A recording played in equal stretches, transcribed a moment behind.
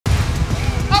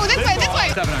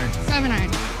7 iron. 7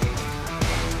 iron.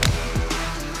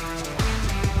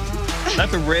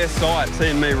 That's a rare sight,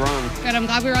 seeing me run. Good, I'm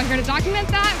glad we were all here to document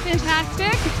that.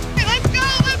 Fantastic. Okay, let's go,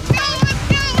 let's go, let's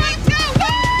go, let's go!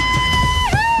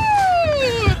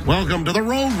 Woo! Welcome to the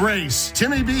road race.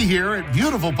 Timmy B here at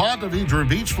beautiful Ponte Vedra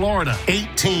Beach, Florida.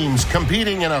 8 teams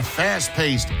competing in a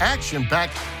fast-paced,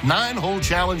 action-packed 9-hole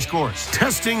challenge course.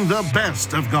 Testing the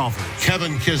best of golfers.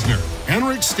 Kevin Kisner,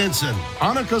 Henrik Stenson,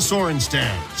 Annika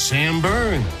Sörenstam, Sam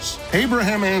Burns,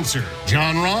 Abraham Ancer,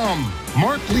 Jon Rahm,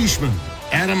 Marc Leishman,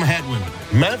 Adam Hadwin,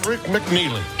 Maverick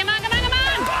McNealy. Come on, come on, come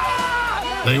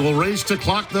on! They will race to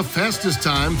clock the fastest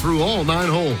time through all 9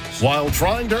 holes, while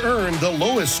trying to earn the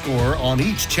lowest score on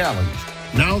each challenge.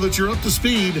 Now that you're up to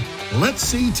speed, let's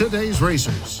see today's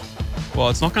racers. Well,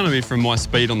 it's not going to be from my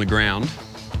speed on the ground.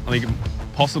 I think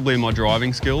possibly my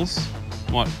driving skills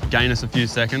might gain us a few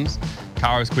seconds.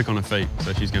 Kara's quick on her feet,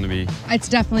 so she's going to be... It's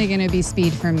definitely going to be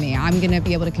speed from me. I'm going to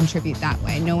be able to contribute that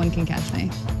way. No one can catch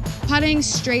me. Putting,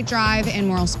 straight drive, and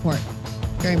moral support.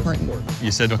 Very important. You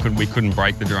said we couldn't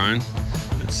break the drone.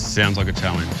 It sounds like a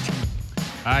challenge.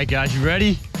 All right, guys, you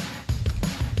ready?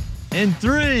 In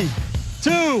 3,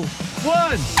 2,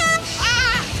 1.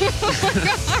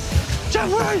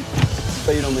 Jump right.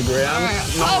 Speed on the ground.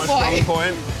 Right. Not my strong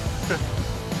point.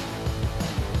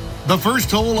 The first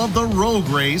hole of the Rogue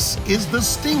Race is the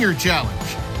Stinger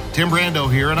Challenge. Tim Brando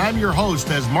here, and I'm your host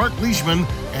as Marc Leishman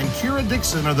and Kira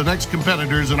Dixon are the next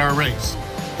competitors in our race.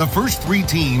 The first 3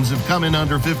 teams have come in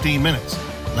under 15 minutes.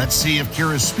 Let's see if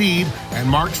Kira's speed and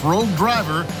Marc's Rogue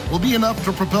driver will be enough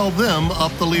to propel them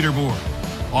up the leaderboard.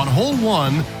 On hole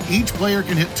 1, each player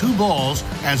can hit 2 balls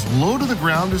as low to the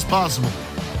ground as possible.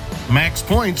 Max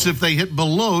points if they hit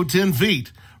below 10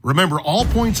 feet. Remember, all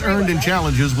points earned in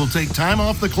challenges will take time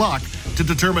off the clock to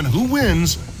determine who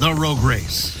wins the Rogue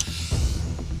Race.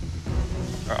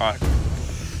 All right.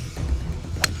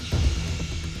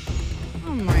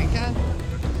 Oh my God.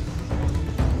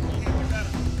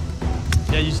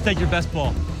 Yeah, you just take your best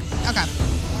ball. Okay.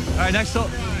 All right, next hole.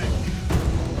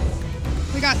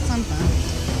 We got something.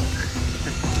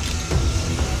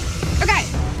 Okay.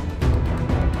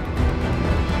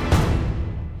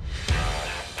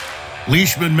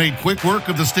 Leishman made quick work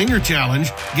of the Stinger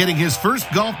Challenge, getting his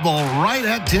first golf ball right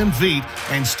at 10 feet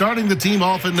and starting the team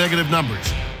off in negative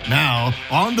numbers. Now,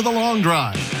 on to the long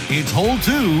drive. It's hole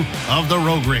 2 of the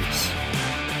Rogue Race.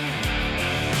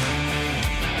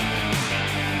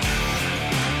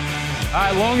 All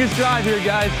right, longest drive here,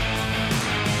 guys.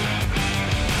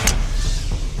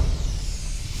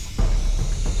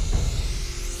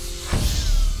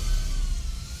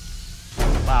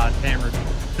 Wow, it's hammered.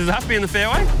 Does it have to be in the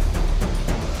fairway?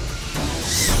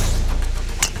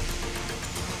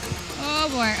 Oh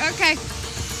boy. Okay.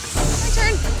 My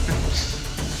turn.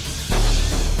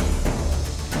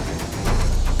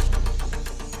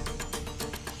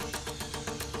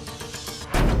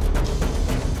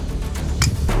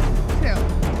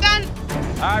 Done.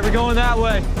 All right, we're going that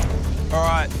way. All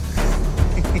right.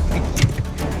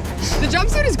 The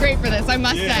jumpsuit is great for this, I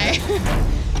must say. I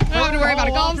don't have to worry about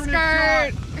a golf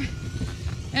skirt,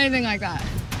 anything like that.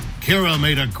 Kira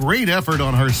made a great effort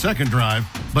on her second drive,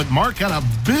 but Marc had a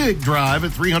big drive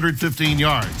at 315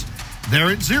 yards. They're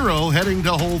at 0 heading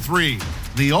to hole 3,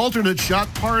 the alternate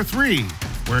shot par 3,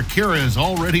 where Kira is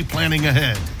already planning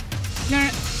ahead. No,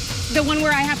 the one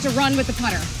where I have to run with the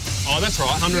putter. Oh, that's right.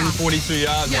 142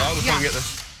 yards. Yeah, Right? We'll try and get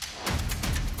this.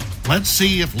 Let's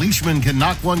see if Leishman can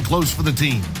knock one close for the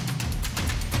team.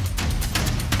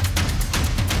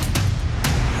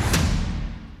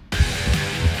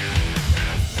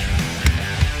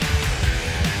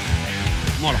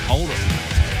 Might hold it.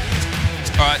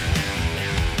 All right.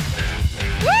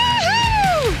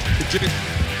 Woohoo!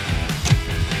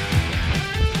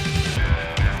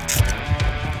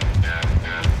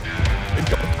 Good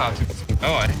job.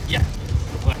 Oh, yeah.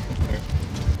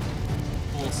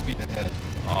 Full speed ahead.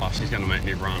 Oh, she's going to make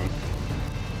me run.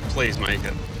 Please make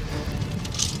it.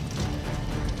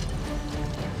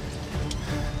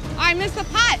 I missed the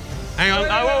putt. Hang on.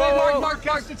 Oh, whoa. Marc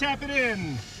to tap it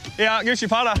in. Yeah, give us your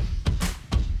putter.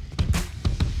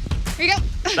 Here you go.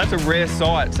 That's a rare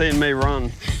sight, seeing me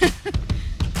run.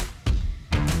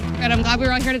 Good, I'm glad we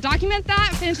were all here to document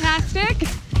that. Fantastic.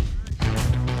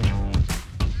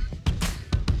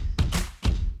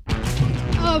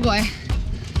 Oh boy.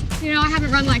 You know, I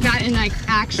haven't run like that in like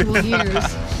actual years.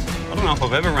 I don't know if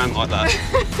I've ever run like that.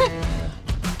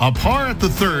 A par at the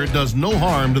third does no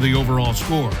harm to the overall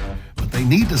score, but they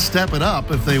need to step it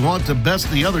up if they want to best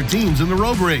the other teams in the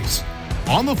Rogue Race.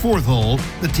 On the fourth hole,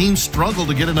 the team struggled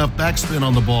to get enough backspin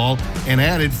on the ball and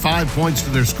added 5 points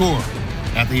to their score.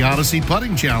 At the Odyssey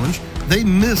Putting Challenge, they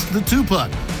missed the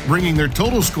 2-putt, bringing their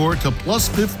total score to plus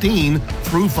 15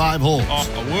 through 5 holes. Oh,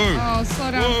 whoa. Oh,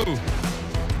 slow down. Whoa.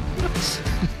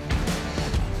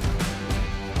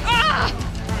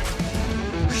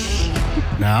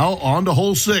 Now on to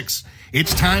hole 6.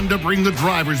 It's time to bring the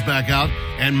drivers back out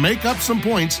and make up some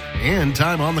points and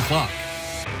time on the clock.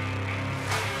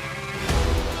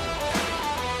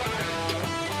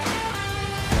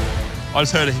 I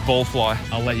just heard a ball fly.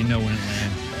 I'll let you know when it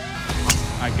lands.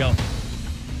 All right, go.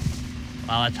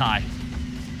 Wow, that's high.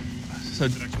 So,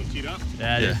 The next one teed up.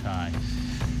 That Yeah. is high.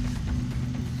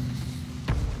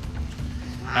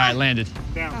 All right, landed.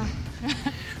 Down.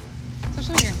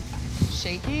 Especially when you're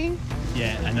shaking.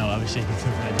 Yeah, I know. I was shaking so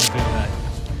bad. Don't do that.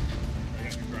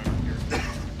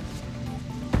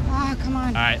 Ah, come on.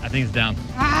 All right, I think it's down.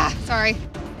 Ah, sorry.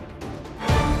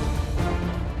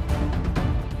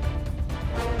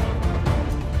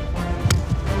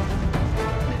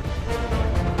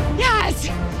 Yes!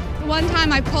 One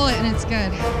time I pull it and it's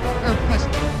good. Or push.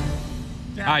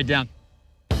 All right, down.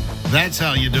 That's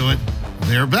how you do it.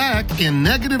 They're back in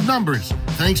negative numbers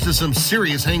thanks to some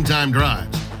serious hang time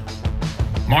drives.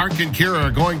 Mark and Kira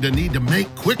are going to need to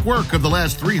make quick work of the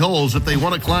last 3 holes if they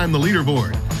want to climb the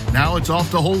leaderboard. Now it's off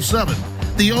to hole 7,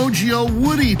 the OGO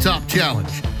Woody Top Challenge.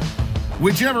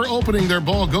 Whichever opening their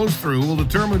ball goes through will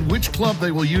determine which club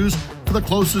they will use for the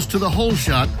closest to the hole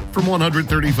shot from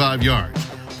 135 yards.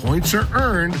 Points are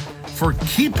earned for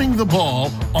keeping the ball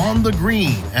on the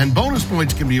green, and bonus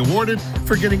points can be awarded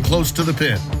for getting close to the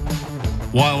pin.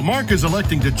 While Mark is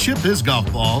electing to chip his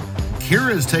golf ball,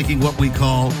 Kira is taking what we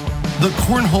call the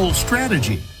cornhole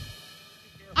strategy.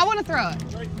 I want to throw it.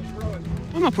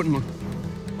 why am I putting my...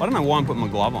 I don't know why I'm putting my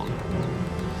glove on.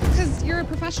 Because you're a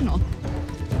professional.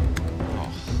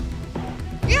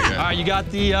 Yeah. All right, you got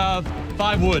the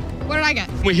 5 wood. What did I get?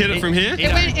 We hit it from here?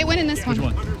 It went in this Which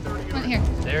one? Went here.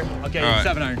 There? Okay, All right.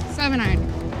 7 iron. 7 iron.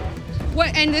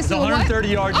 What? And this is It's 130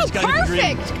 yards. Oh, Just gotta get the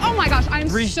green. perfect! Oh my gosh, I'm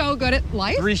 3 so good at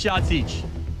life. 3 shots each.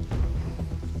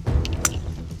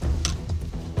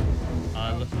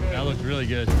 That looks really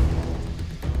good.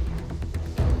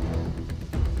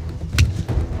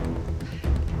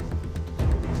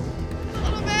 A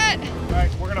little bit. All right,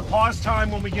 we're gonna pause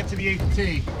time when we get to the 8th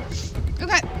tee.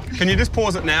 Okay. Can you just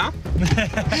pause it now?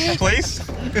 Please?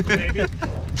 Maybe.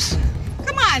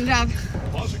 Come on,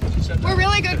 Jeff. Pause it 'cause you said that. We're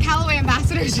really good Callaway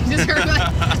ambassadors. You deserve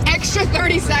like extra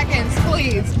 30 seconds,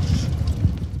 please.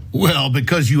 Well,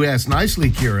 because you asked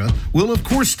nicely, Kira, we'll of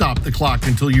course stop the clock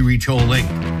until you reach hole 8.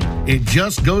 It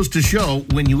just goes to show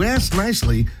when you ask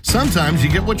nicely, sometimes you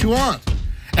get what you want.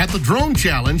 At the drone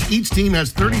challenge, each team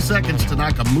has 30 seconds to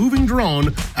knock a moving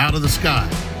drone out of the sky.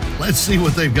 Let's see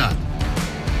what they've got.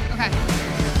 Okay.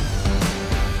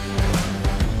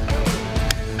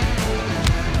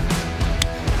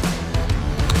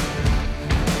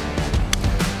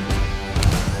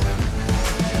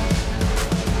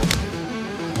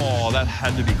 Oh, that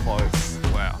had to be close.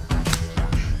 Wow.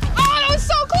 Oh, that was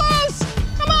so close!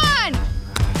 Come on!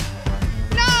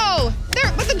 No!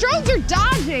 But the drones are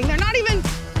dodging. They're not even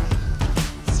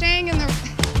staying in the...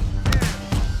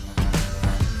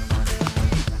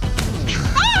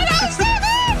 Oh, that was so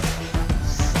good!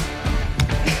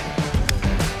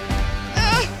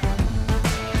 No!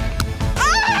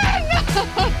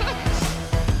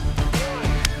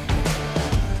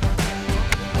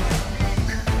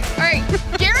 All right,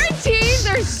 guaranteed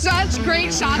there's such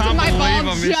great shots in my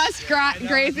ball just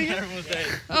grazing it.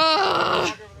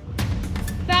 Oh,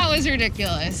 that was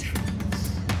ridiculous.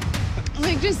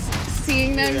 Like just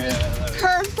seeing them just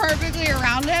curve perfectly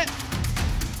around it.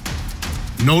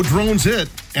 No drones hit,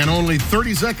 and only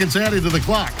 30 seconds added to the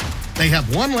clock. They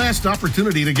have one last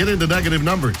opportunity to get into negative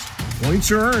numbers. Points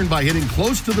are earned by hitting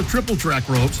close to the triple track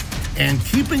ropes and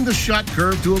keeping the shot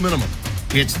curve to a minimum.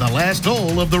 It's the last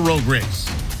hole of the road race.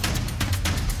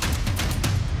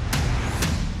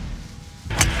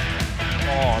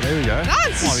 Oh, there we go.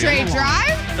 That's a straight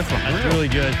drive. That's really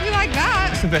good. We like that.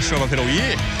 That's the best shot I've hit all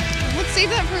year. Let's save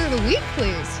that for the week,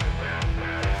 please.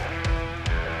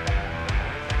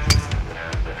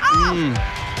 Oh!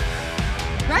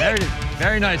 Right?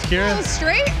 Very nice, A Kira. little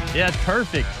straight? Yeah, it's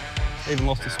perfect. Even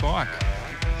lost a spike.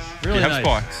 Really Do you nice.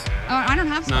 have spikes? Oh, I don't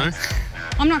have No? spikes.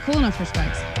 I'm not cool enough for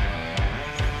spikes.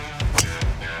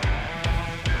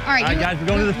 All right, All right, guys, we're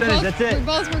going to the finish. That's it.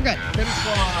 We're good. Finish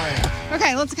line.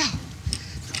 Okay, let's go.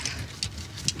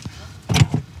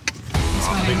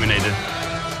 I think we need to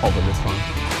hold it this one.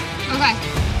 Okay.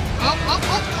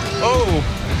 Oh.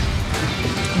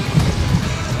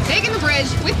 Taking the bridge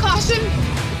with caution.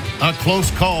 A close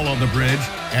call on the bridge,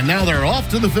 and now they're off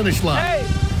to the finish line.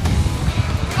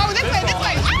 Oh, this way. Oh,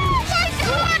 my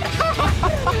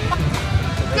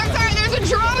I'm sorry, there's a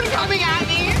drone coming at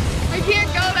me. I can't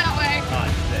go that way.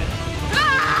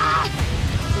 Ah!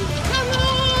 Come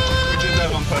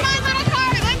on! My little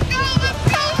car, let's go, let's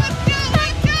go, let's go,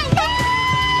 let's go!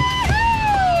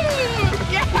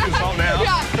 Woo! Yeah!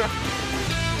 Yeah.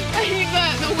 I need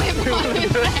the whip on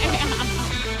his thing.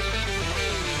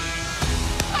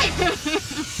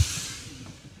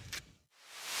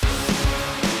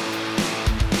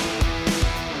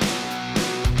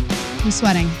 I'm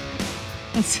sweating.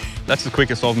 That's the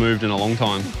quickest I've moved in a long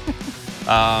time.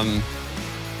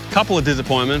 Couple of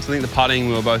disappointments. I think the putting,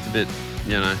 we were both a bit,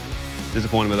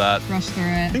 disappointed with that. Rush through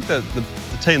it. I think the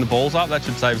teeing the balls up, that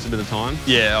should save us a bit of time.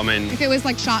 Yeah, I mean... If it was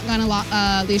like shotgun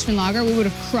Leishman lager, we would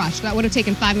have crushed. That would have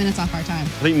taken 5 minutes off our time.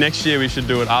 I think next year we should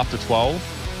do it after 12.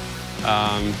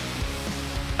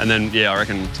 And then, yeah, I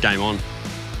reckon it's game on.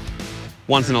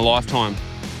 Once in a lifetime.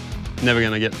 Never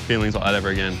going to get feelings like that ever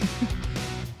again.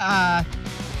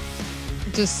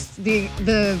 Just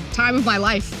the time of my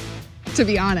life, to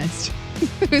be honest.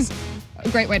 It was a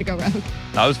great way to go rogue.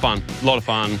 That was fun, a lot of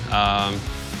fun.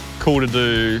 Cool to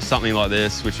do something like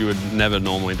this, which you would never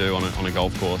normally do on a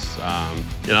golf course.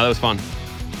 That was fun.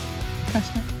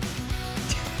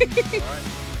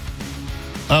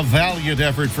 A valiant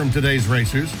effort from today's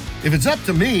racers. If it's up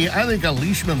to me, I think a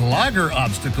Leishman lager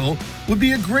obstacle would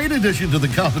be a great addition to the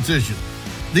competition.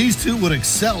 These two would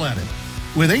excel at it.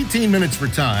 With 18 minutes for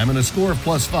time and a score of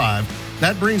 +5,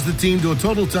 that brings the team to a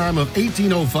total time of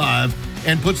 18:05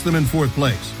 and puts them in 4th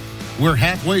place. We're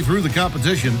halfway through the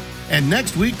competition, and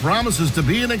next week promises to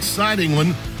be an exciting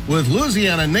one with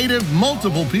Louisiana native,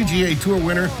 multiple PGA Tour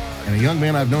winner, and a young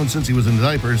man I've known since he was in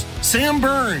diapers, Sam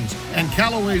Burns, and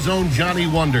Callaway's own Johnny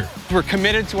Wunder. We're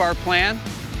committed to our plan.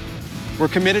 We're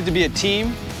committed to be a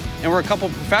team, and we're a couple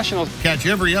of professionals. Catch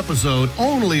every episode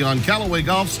only on Callaway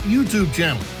Golf's YouTube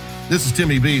channel. This is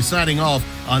Timmy B signing off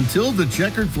until the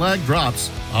checkered flag drops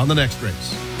on the next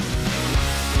race.